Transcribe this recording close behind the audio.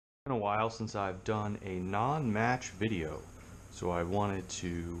Been a while since I've done a non-match video, so I wanted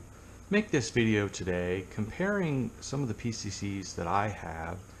to make this video today comparing some of the PCCs that I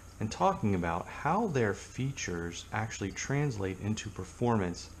have and talking about how their features actually translate into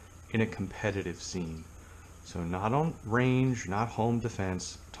performance in a competitive scene. So not on range, not home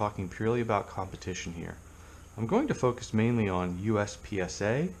defense, talking purely about competition here. I'm going to focus mainly on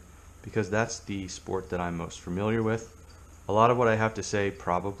USPSA because that's the sport that I'm most familiar with. A lot of what I have to say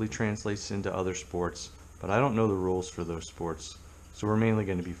probably translates into other sports, but I don't know the rules for those sports, so we're mainly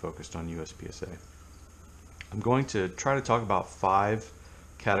going to be focused on USPSA. I'm going to try to talk about 5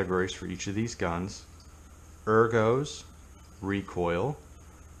 categories for each of these guns: ergos, recoil,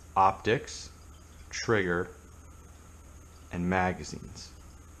 optics, trigger, and magazines.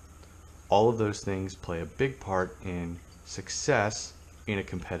 All of those things play a big part in success in a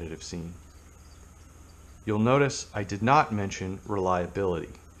competitive scene. You'll notice I did not mention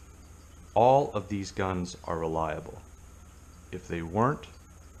reliability. All of these guns are reliable. If they weren't,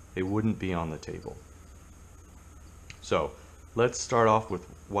 they wouldn't be on the table. So let's start off with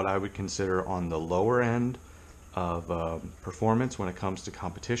what I would consider on the lower end of performance when it comes to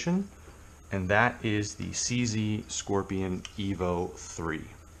competition, and that is the CZ Scorpion Evo 3.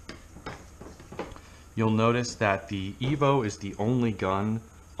 You'll notice that the Evo is the only gun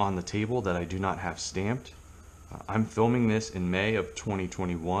on the table that I do not have stamped. I'm filming this in May of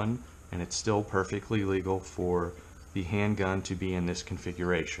 2021, and it's still perfectly legal for the handgun to be in this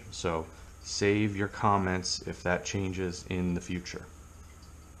configuration. So save your comments if that changes in the future.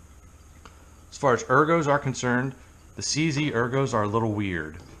 As far as ergos are concerned, the CZ ergos are a little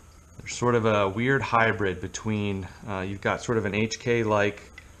weird. They're sort of a weird hybrid between, you've got sort of an HK-like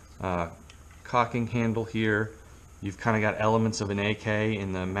cocking handle here. You've kind of got elements of an AK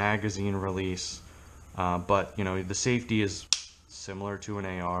in the magazine release, but you know, the safety is similar to an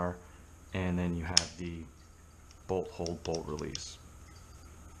AR, and then you have the bolt hold bolt release.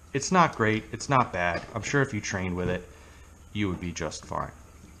 It's not great, it's not bad. I'm sure if you trained with it, you would be just fine.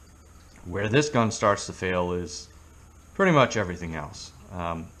 Where this gun starts to fail is pretty much everything else.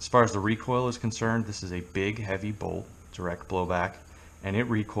 As far as the recoil is concerned, this is a big, heavy bolt, direct blowback, and it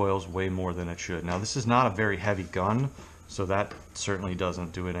recoils way more than it should. Now, this is not a very heavy gun, so that certainly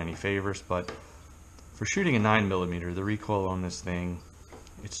doesn't do it any favors, but for shooting a 9mm, the recoil on this thing,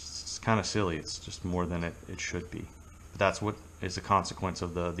 it's kind of silly. It's just more than it should be. But that's what is a consequence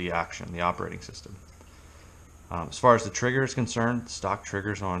of the action, the operating system. As far as the trigger is concerned, stock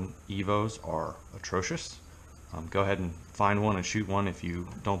triggers on Evos are atrocious. Go ahead and find one and shoot one if you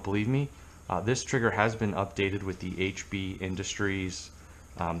don't believe me. This trigger has been updated with the HB Industries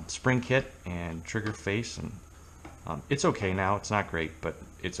spring kit and trigger face, and it's okay now. It's not great, but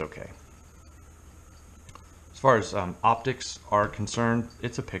it's okay. As far as optics are concerned,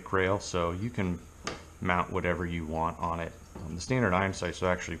 it's a pick rail, so you can mount whatever you want on it. The standard iron sights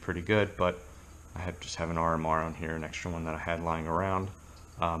are actually pretty good, but I just have an RMR on here, an extra one that I had lying around.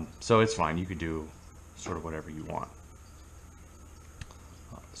 So it's fine. You could do sort of whatever you want.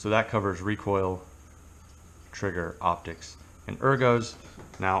 So that covers recoil, trigger, optics, and ergos.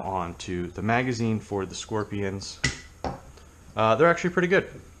 Now on to the magazine for the Scorpions. They're actually pretty good.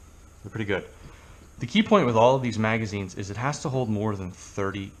 They're pretty good. The key point with all of these magazines is it has to hold more than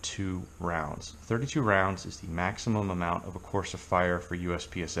 32 rounds. 32 rounds is the maximum amount of a course of fire for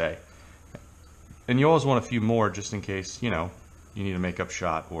USPSA. And you always want a few more just in case, you know, you need a make-up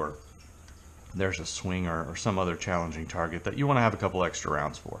shot or there's a swing or some other challenging target that you want to have a couple extra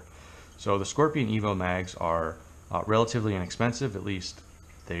rounds for. So the Scorpion Evo mags are relatively inexpensive, at least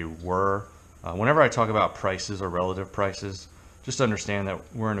they were. Whenever I talk about prices or relative prices, just understand that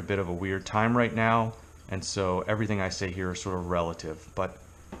we're in a bit of a weird time right now, and so everything I say here is sort of relative. But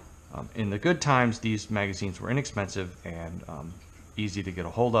in the good times, these magazines were inexpensive and easy to get a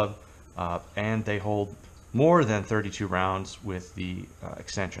hold of, and they hold more than 32 rounds with the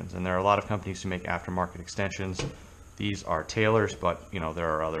extensions. And there are a lot of companies who make aftermarket extensions. These are Taylor's, but you know, there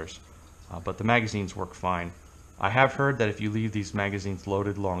are others. But the magazines work fine. I have heard that if you leave these magazines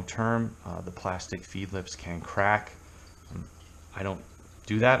loaded long term, the plastic feed lips can crack. I don't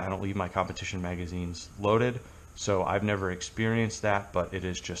do that. I don't leave my competition magazines loaded, so I've never experienced that, but it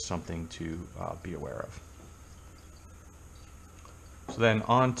is just something to be aware of. So then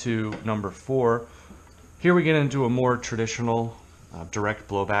on to number 4. Here we get into a more traditional direct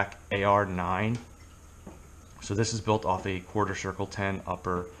blowback AR9. So this is built off a quarter circle 10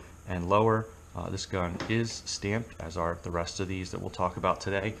 upper and lower. This gun is stamped, as are the rest of these that we'll talk about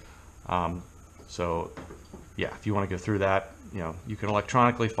today. So yeah, if you want to go through that, you know, you can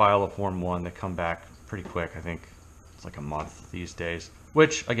electronically file a Form 1. They come back pretty quick. I think it's like a month these days.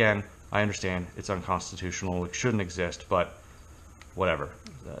 which again, I understand it's unconstitutional, it shouldn't exist, but whatever.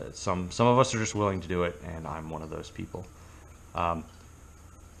 Some of us are just willing to do it, and I'm one of those people.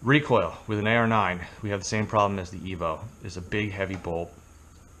 Recoil with an AR9, we have the same problem as the Evo. It's a big heavy bolt,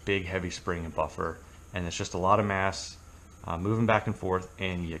 big heavy spring and buffer, and it's just a lot of mass moving back and forth,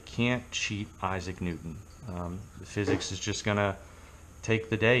 and you can't cheat Isaac Newton. The physics is just gonna take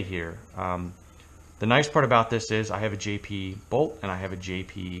the day here. The nice part about this is I have a JP bolt and I have a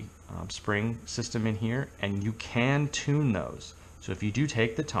JP spring system in here, and you can tune those. So if you do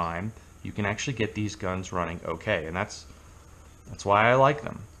take the time, you can actually get these guns running okay, and that's why I like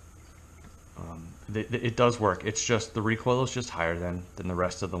them. It does work. It's just the recoil is just higher than the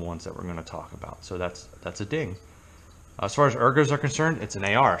rest of the ones that we're going to talk about. So that's a ding. As far as ergos are concerned, it's an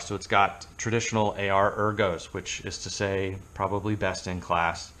AR, so it's got traditional AR ergos, which is to say probably best in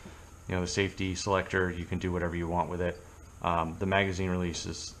class. You know, the safety selector, you can do whatever you want with it. The magazine release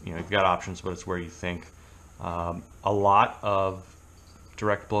is, you know, you've got options, but it's where you think. A lot of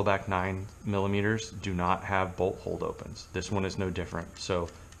direct blowback 9mm do not have bolt hold opens. This one is no different. So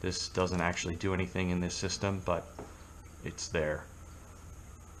this doesn't actually do anything in this system, but it's there.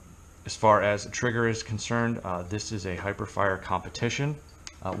 As far as a trigger is concerned, this is a Hyperfire competition.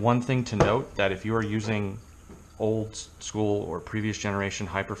 One thing to note, that if you are using old school or previous generation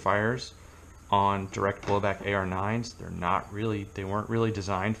Hyperfires on direct blowback AR9s, they weren't really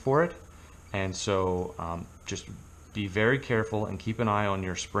designed for it. And so just be very careful and keep an eye on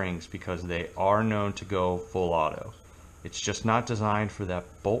your springs, because they are known to go full auto. It's just not designed for that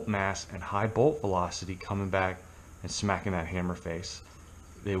bolt mass and high bolt velocity coming back and smacking that hammer face.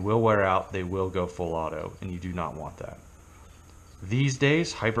 They will wear out, they will go full auto, and you do not want that. These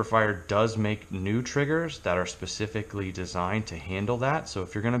days, Hyperfire does make new triggers that are specifically designed to handle that. So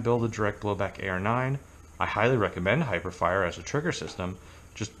if you're going to build a direct blowback AR9, I highly recommend Hyperfire as a trigger system.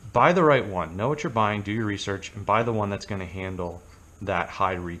 Just buy the right one, know what you're buying, do your research, and buy the one that's going to handle that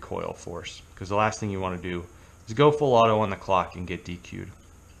high recoil force. Because the last thing you want to do is go full auto on the clock and get DQ'd.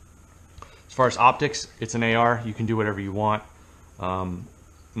 As far as optics, it's an AR, you can do whatever you want.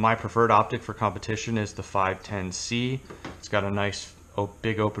 My preferred optic for competition is the 510C. It's got a nice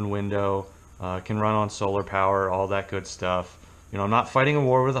big open window, can run on solar power, all that good stuff. You know, I'm not fighting a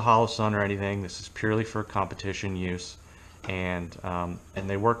war with a hollow sun or anything. This is purely for competition use, and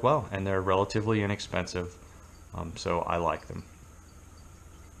they work well, and they're relatively inexpensive, so I like them.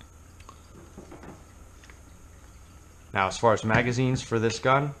 Now, as far as magazines for this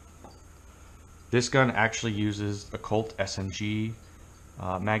gun actually uses a Colt SMG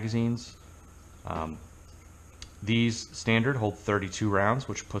magazines. These standard hold 32 rounds,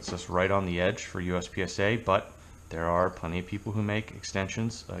 which puts us right on the edge for USPSA, but there are plenty of people who make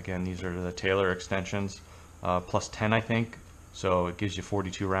extensions. Again, these are the Taylor extensions, plus 10, I think, so it gives you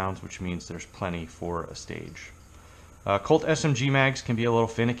 42 rounds, which means there's plenty for a stage. Colt SMG mags can be a little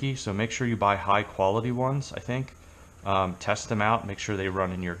finicky, so make sure you buy high quality ones, I think. Test them out, make sure they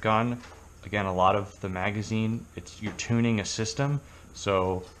run in your gun. Again, a lot of the magazine, you're tuning a system.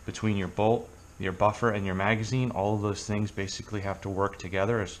 So between your bolt, your buffer, and your magazine, all of those things basically have to work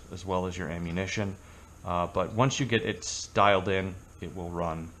together, as well as your ammunition. But once you get it dialed in, it will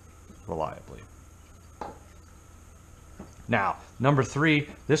run reliably. Now, number 3,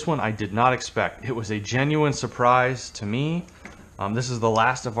 this one I did not expect. It was a genuine surprise to me. This is the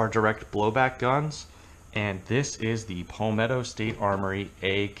last of our direct blowback guns, and this is the Palmetto State Armory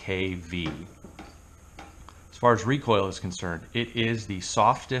AKV. As far as recoil is concerned, it is the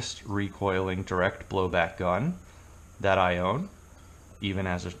softest recoiling direct blowback gun that I own, even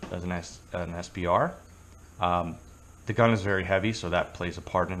as an SBR. The gun is very heavy, so that plays a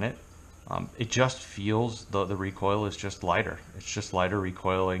part in it. It just feels, the recoil is just lighter. It's just lighter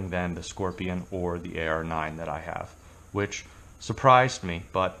recoiling than the Scorpion or the AR9 that I have, which surprised me,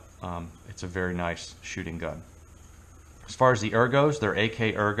 but it's a very nice shooting gun. As far as the ergos, they're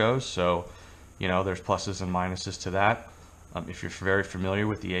AK ergos, so you know, there's pluses and minuses to that. If you're very familiar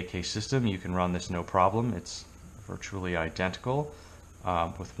with the AK system, you can run this no problem. It's virtually identical,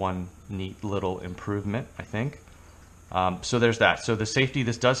 with one neat little improvement, I think. So there's that. So the safety,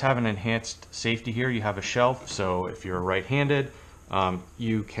 this does have an enhanced safety here. You have a shelf, so if you're right-handed,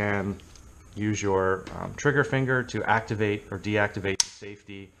 you can use your trigger finger to activate or deactivate the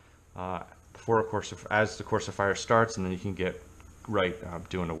safety as the course of fire starts, and then you can get right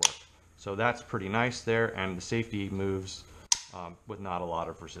doing the work. So that's pretty nice there, and the safety moves with not a lot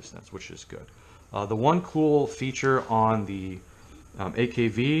of resistance, which is good. The one cool feature on the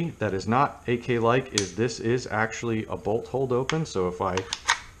AKV that is not AK-like is this is actually a bolt hold open. So if I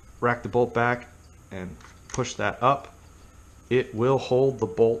rack the bolt back and push that up, it will hold the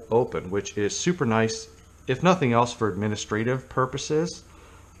bolt open, which is super nice, if nothing else for administrative purposes.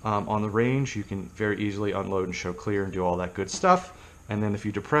 On the range, you can very easily unload and show clear and do all that good stuff. And then if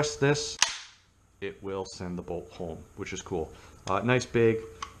you depress this, it will send the bolt home, which is cool. Nice big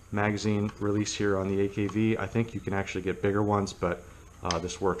magazine release here on the AKV. I think you can actually get bigger ones, but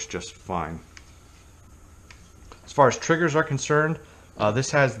this works just fine. As far as triggers are concerned,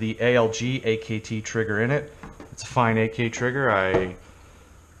 this has the ALG AKT trigger in it. It's a fine AK trigger. I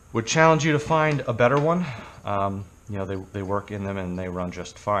would challenge you to find a better one. You know, they work in them and they run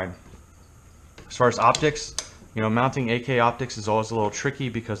just fine. As far as optics, you know, mounting AK optics is always a little tricky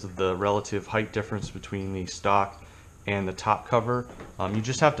because of the relative height difference between the stock and the top cover. You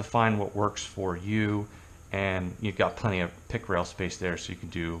just have to find what works for you, and you've got plenty of pick rail space there, so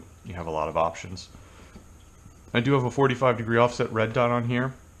you have a lot of options. I do have a 45-degree offset red dot on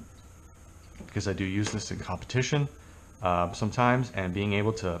here because I do use this in competition sometimes, and being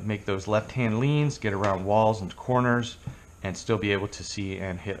able to make those left-hand leans, get around walls and corners, and still be able to see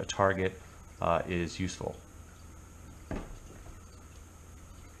and hit a target is useful.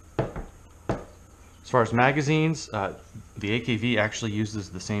 As far as magazines, the AKV actually uses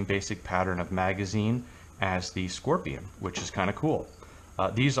the same basic pattern of magazine as the Scorpion, which is kind of cool.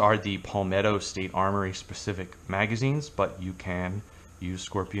 These are the Palmetto State Armory specific magazines, but you can use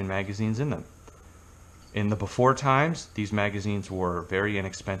Scorpion magazines in them. In the before times, these magazines were very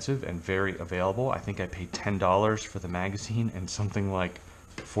inexpensive and very available. I think I paid $10 for the magazine and something like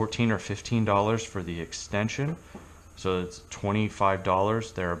 $14 or $15 for the extension. So it's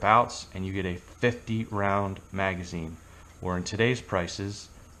 $25 thereabouts, and you get a 50-round magazine, or in today's prices,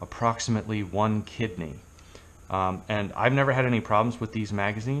 approximately 1 kidney. And I've never had any problems with these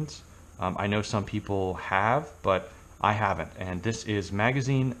magazines. I know some people have, but I haven't. And this is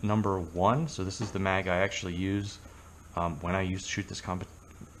magazine number 1. So this is the mag I actually use when I used to shoot this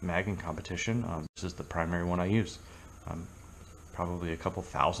mag in competition. This is the primary one I use. Probably a couple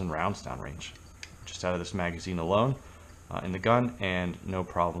thousand rounds downrange, just out of this magazine alone in the gun, and no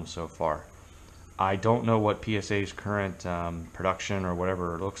problem so far. I don't know what PSA's current production or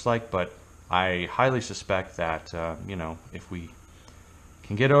whatever it looks like, but I highly suspect that, you know, if we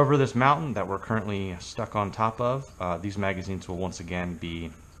can get over this mountain that we're currently stuck on top of, these magazines will once again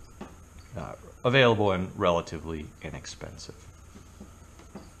be available and relatively inexpensive.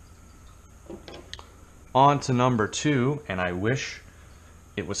 On to number 2, and I wish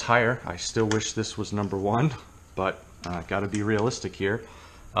it was higher. I still wish this was number 1, but got to be realistic here.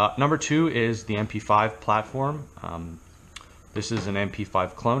 Number 2 is the MP5 platform. This is an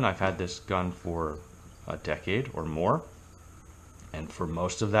MP5 clone. I've had this gun for a decade or more, and for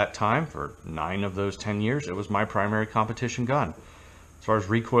most of that time, for 9 of those 10 years, it was my primary competition gun. As far as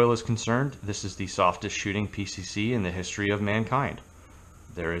recoil is concerned, this is the softest shooting PCC in the history of mankind.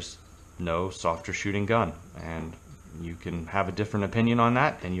 There is no softer shooting gun, and you can have a different opinion on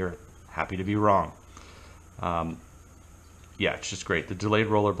that, and you're happy to be wrong. Yeah, it's just great. The delayed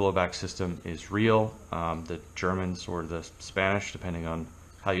roller blowback system is real. The Germans or the Spanish, depending on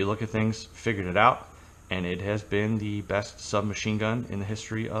how you look at things, figured it out, and it has been the best submachine gun in the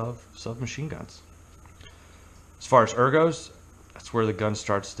history of submachine guns. As far as ergos, that's where the gun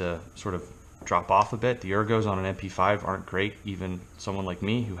starts to sort of drop off a bit. The ergos on an MP5 aren't great. Even someone like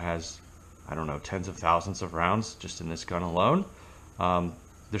me who has, I don't know, tens of thousands of rounds just in this gun alone,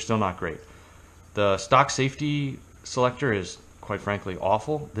 they're still not great. The stock safety selector is, quite frankly,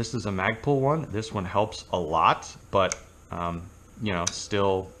 awful. This is a Magpul one. This one helps a lot, but you know,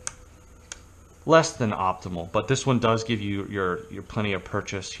 still less than optimal. But this one does give you your plenty of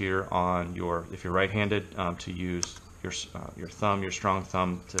purchase here on your, if you're right-handed, to use your thumb, your strong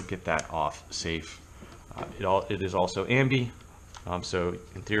thumb, to get that off safe. It is also ambi, so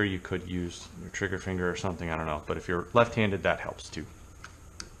in theory you could use your trigger finger or something, I don't know, but if you're left-handed, that helps too.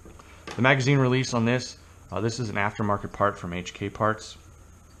 The magazine release on this, this is an aftermarket part from HK Parts.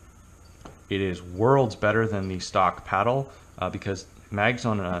 It is worlds better than the stock paddle because mags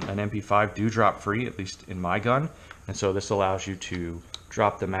on an MP5 do drop free, at least in my gun, and so this allows you to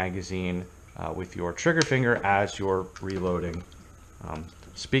drop the magazine with your trigger finger as you're reloading.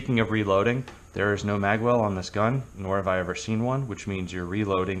 Speaking of reloading, there is no magwell on this gun, nor have I ever seen one, which means you're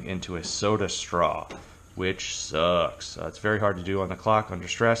reloading into a soda straw, which sucks. It's very hard to do on the clock under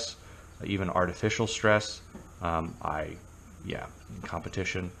stress, even artificial stress. Yeah, in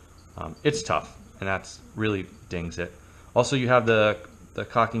competition, it's tough, and that's really dings it. Also, you have the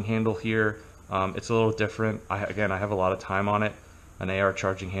cocking handle here. It's a little different. Again, I have a lot of time on it. An AR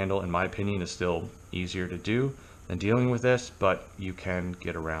charging handle, in my opinion, is still easier to do than dealing with this, but you can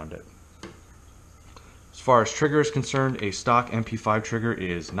get around it. As As far as trigger is concerned, a stock MP5 trigger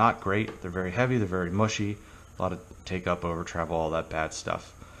is not great. They're very heavy, they're very mushy, a lot of take up, over travel, all that bad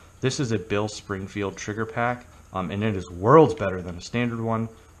stuff. This is a Bill Springfield trigger pack, and it is worlds better than a standard one.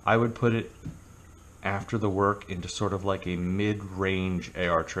 I would put it after the work into sort of like a mid-range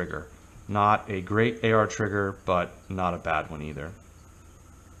AR trigger. Not a great AR trigger, but not a bad one either.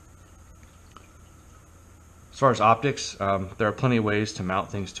 As far as optics, there are plenty of ways to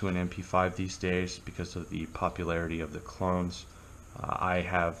mount things to an MP5 these days because of the popularity of the clones. I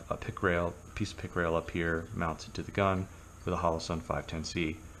have a piece of pick rail up here mounted to the gun with a Holosun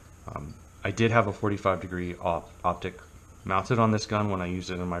 510C. I did have a 45-degree optic mounted on this gun when I used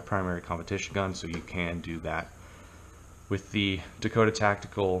it in my primary competition gun, so you can do that. With the Dakota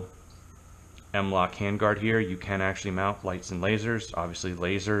Tactical M-Lock handguard here, you can actually mount lights and lasers. Obviously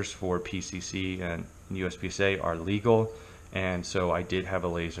lasers for PCC and USPSA are legal, and so I did have a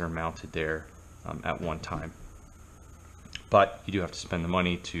laser mounted there at one time. But you do have to spend the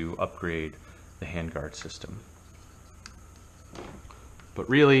money to upgrade the handguard system. But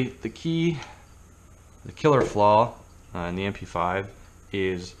really, the killer flaw in the MP5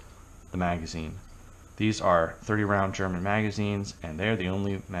 is the magazine. These are 30-round German magazines, and they're the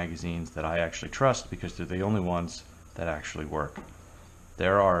only magazines that I actually trust because they're the only ones that actually work.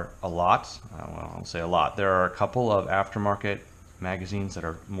 There are a lot, well, I'll say a lot, there are a couple of aftermarket magazines that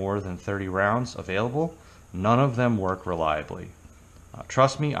are more than 30 rounds available. None of them work reliably.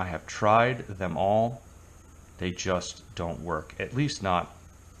 Trust me, I have tried them all. They just don't work, at least not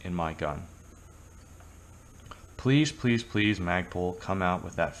in my gun. Please, please, please, Magpul, come out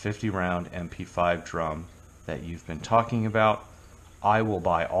with that 50-round MP5 drum that you've been talking about. I will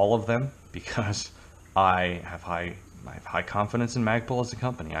buy all of them because I have high confidence in Magpul as a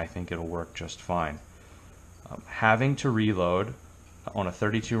company. I think it'll work just fine. Having to reload on a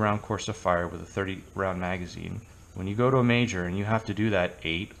 32-round course of fire with a 30-round magazine, when you go to a major and you have to do that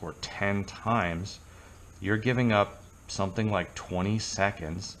 8 or 10 times, you're giving up something like 20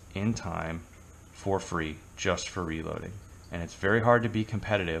 seconds in time for free just for reloading. And it's very hard to be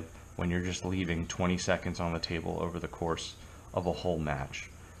competitive when you're just leaving 20 seconds on the table over the course of a whole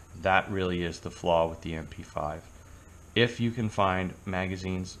match. That really is the flaw with the MP5. If you can find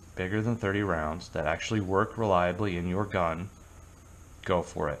magazines bigger than 30 rounds that actually work reliably in your gun, go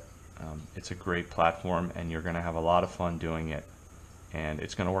for it. It's a great platform and you're going to have a lot of fun doing it, and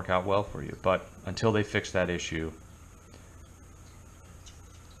it's going to work out well for you. But until they fix that issue,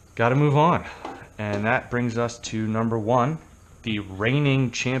 got to move on. And that brings us to number one, the reigning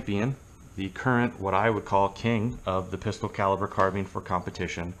champion, the current, what I would call king of the pistol caliber carbine for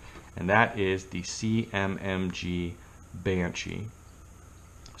competition, and that is the CMMG Banshee.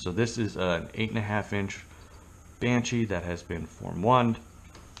 So this is an 8.5-inch Banshee that has been Form 1'd.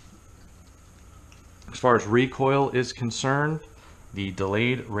 As far as recoil is concerned, the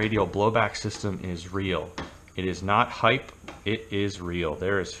delayed radial blowback system is real. It is not hype, it is real.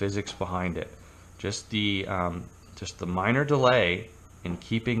 There is physics behind it. Just the minor delay in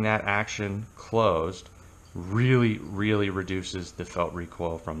keeping that action closed really reduces the felt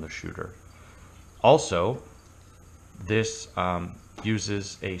recoil from the shooter. Also, this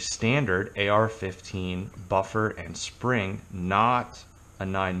uses a standard AR-15 buffer and spring, not a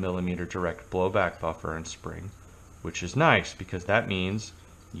 9mm direct blowback buffer and spring, which is nice because that means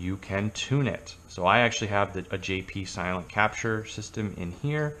you can tune it. So I actually have a JP silent capture system in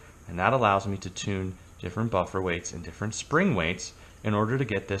here, and that allows me to tune different buffer weights and different spring weights in order to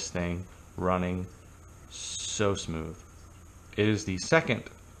get this thing running so smooth. It is the second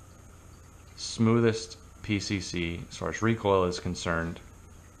smoothest PCC as far as recoil is concerned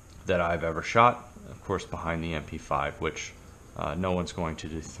that I've ever shot, of course behind the MP5, which no one's going to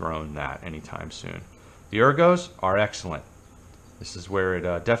dethrone that anytime soon. The ergos are excellent. This is where it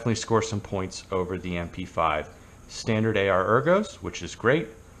definitely scores some points over the MP5. Standard AR ergos, which is great.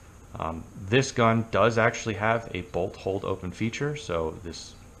 This gun does actually have a bolt hold open feature, so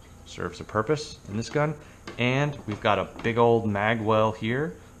this serves a purpose in this gun. And we've got a big old mag well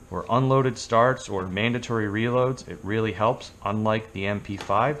here for unloaded starts or mandatory reloads. It really helps, unlike the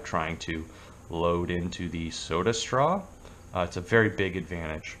MP5 trying to load into the soda straw. It's a very big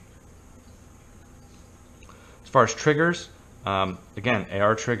advantage. As far as triggers, again,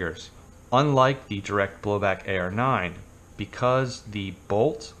 AR triggers. Unlike the direct blowback AR9, because the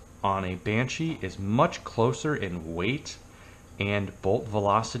bolt on a Banshee is much closer in weight and bolt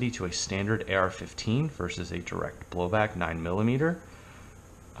velocity to a standard AR-15 versus a direct blowback 9mm,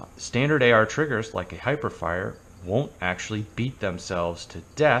 standard AR triggers like a Hyperfire won't actually beat themselves to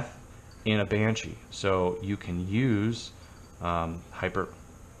death in a Banshee. So you can use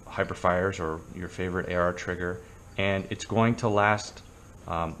Hyperfires or your favorite AR trigger, and it's going to last.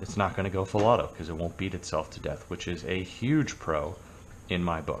 It's not going to go full auto because it won't beat itself to death, which is a huge pro in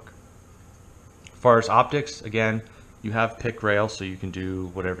my book. As far as optics, again, you have pick rail, so you can do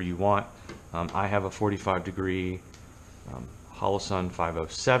whatever you want. I have a 45-degree Holosun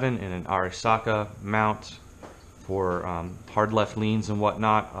 507 in an Arisaka mount for hard left leans and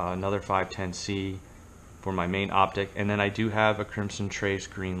whatnot. Another 510C for my main optic, and then I do have a Crimson Trace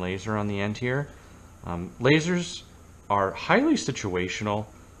green laser on the end here. Lasers are highly situational.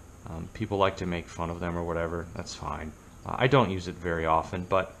 People like to make fun of them or whatever. That's fine. I don't use it very often,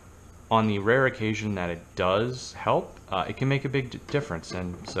 but on the rare occasion that it does help, it can make a big difference.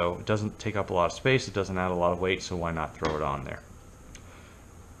 And so it doesn't take up a lot of space, it doesn't add a lot of weight, so why not throw it on there?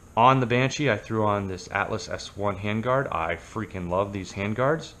 On the Banshee, I threw on this Atlas S1 handguard. I freaking love these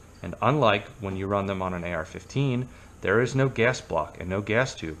handguards. And unlike when you run them on an AR-15, there is no gas block and no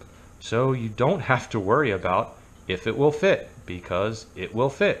gas tube. So you don't have to worry about if it will fit, because it will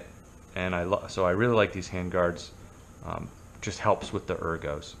fit. And so I really like these handguards. Just helps with the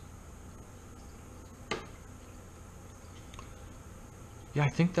ergos. Yeah, I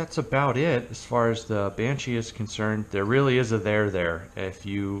think that's about it as far as the Banshee is concerned. There really is a there. If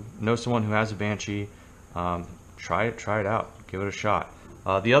you know someone who has a Banshee, try it out, give it a shot.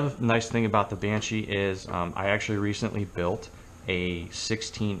 The other nice thing about the Banshee is I actually recently built a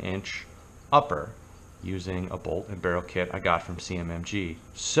 16-inch upper using a bolt and barrel kit I got from CMMG.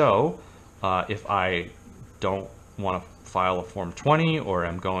 So if I don't want to file a Form 20 or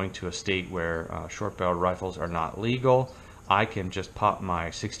I'm going to a state where short-barreled rifles are not legal, I can just pop my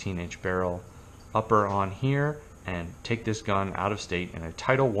 16-inch barrel upper on here and take this gun out of state in a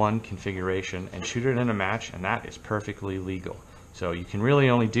Title I configuration and shoot it in a match, and that is perfectly legal. So you can really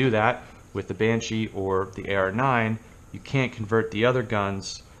only do that with the Banshee or the AR-9. You can't convert the other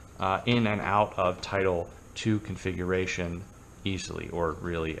guns in and out of Title II configuration easily, or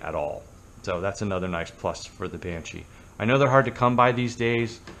really at all. So that's another nice plus for the Banshee. I know they're hard to come by these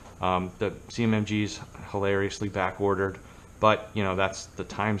days. The CMMG's hilariously back ordered, but you know, that's the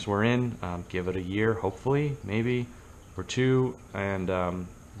times we're in. Give it a year, hopefully, maybe, or two, and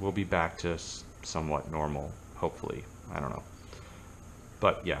we'll be back to somewhat normal, hopefully. I don't know.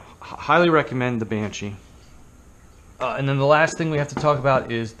 But yeah, highly recommend the Banshee. And then the last thing we have to talk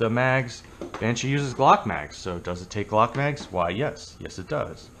about is the mags. Banshee uses Glock mags, so does it take Glock mags? Why, yes. Yes, it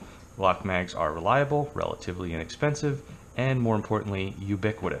does. Glock mags are reliable, relatively inexpensive, and more importantly,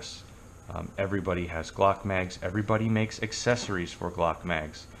 ubiquitous. Everybody has Glock mags. Everybody makes accessories for Glock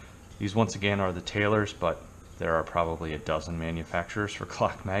mags. These, once again, are the tailors, but there are probably a dozen manufacturers for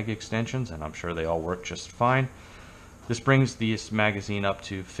Glock mag extensions, and I'm sure they all work just fine. This brings this magazine up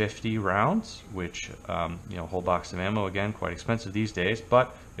to 50 rounds, which, you know, whole box of ammo, again, quite expensive these days,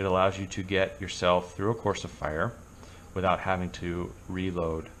 but it allows you to get yourself through a course of fire without having to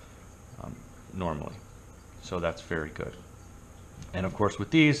reload normally. So that's very good. And of course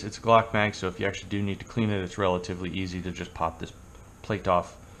with these, it's a Glock mag, so if you actually do need to clean it, it's relatively easy to just pop this plate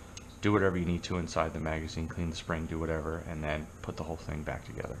off, do whatever you need to inside the magazine, clean the spring, do whatever, and then put the whole thing back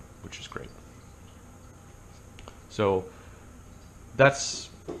together, which is great. So that's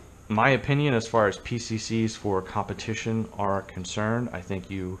my opinion as far as PCCs for competition are concerned. I think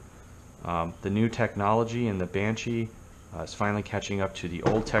the new technology in the Banshee is finally catching up to the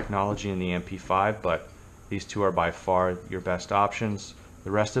old technology in the MP5, but these two are by far your best options.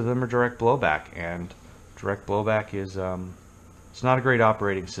 The rest of them are direct blowback, and direct blowback is it's not a great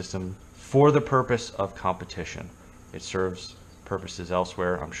operating system for the purpose of competition. It serves purposes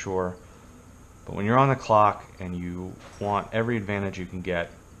elsewhere, I'm sure. But when you're on the clock and you want every advantage you can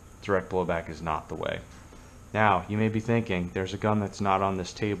get, direct blowback is not the way. Now, you may be thinking, there's a gun that's not on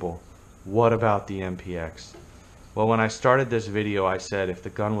this table. What about the MPX? Well, when I started this video, I said if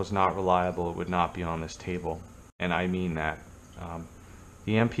the gun was not reliable, it would not be on this table. And I mean that.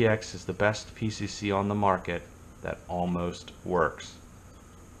 The MPX is the best PCC on the market that almost works.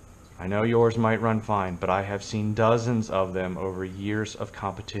 I know yours might run fine, but I have seen dozens of them over years of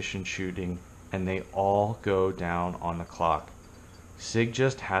competition shooting, and they all go down on the clock. SIG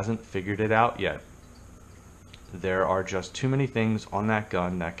just hasn't figured it out yet. There are just too many things on that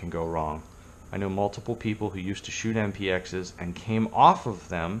gun that can go wrong. I know multiple people who used to shoot MPXs and came off of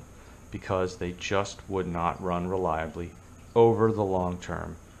them because they just would not run reliably over the long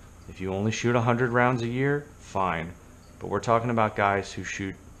term. If you only shoot 100 rounds a year, fine. But we're talking about guys who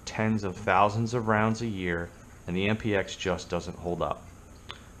shoot tens of thousands of rounds a year, and the MPX just doesn't hold up.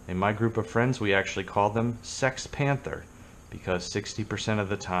 In my group of friends, we actually call them Sex Panther, because 60% of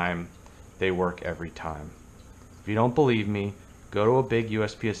the time, they work every time. If you don't believe me, go to a big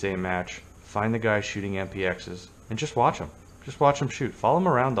USPSA match, find the guys shooting MPXs, and just watch them. Just watch them shoot. Follow them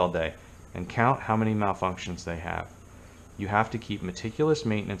around all day and count how many malfunctions they have. You have to keep meticulous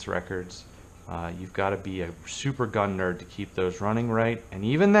maintenance records. You've got to be a super gun nerd to keep those running right, and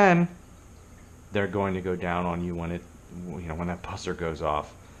even then, they're going to go down on you when when that buzzer goes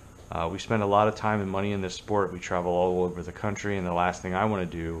off. We spend a lot of time and money in this sport. We travel all over the country, and the last thing I want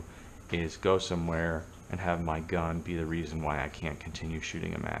to do is go somewhere and have my gun be the reason why I can't continue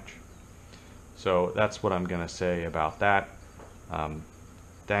shooting a match. So that's what I'm going to say about that.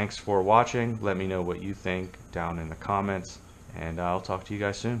 Thanks for watching. Let me know what you think down in the comments, and I'll talk to you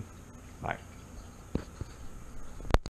guys soon. Bye.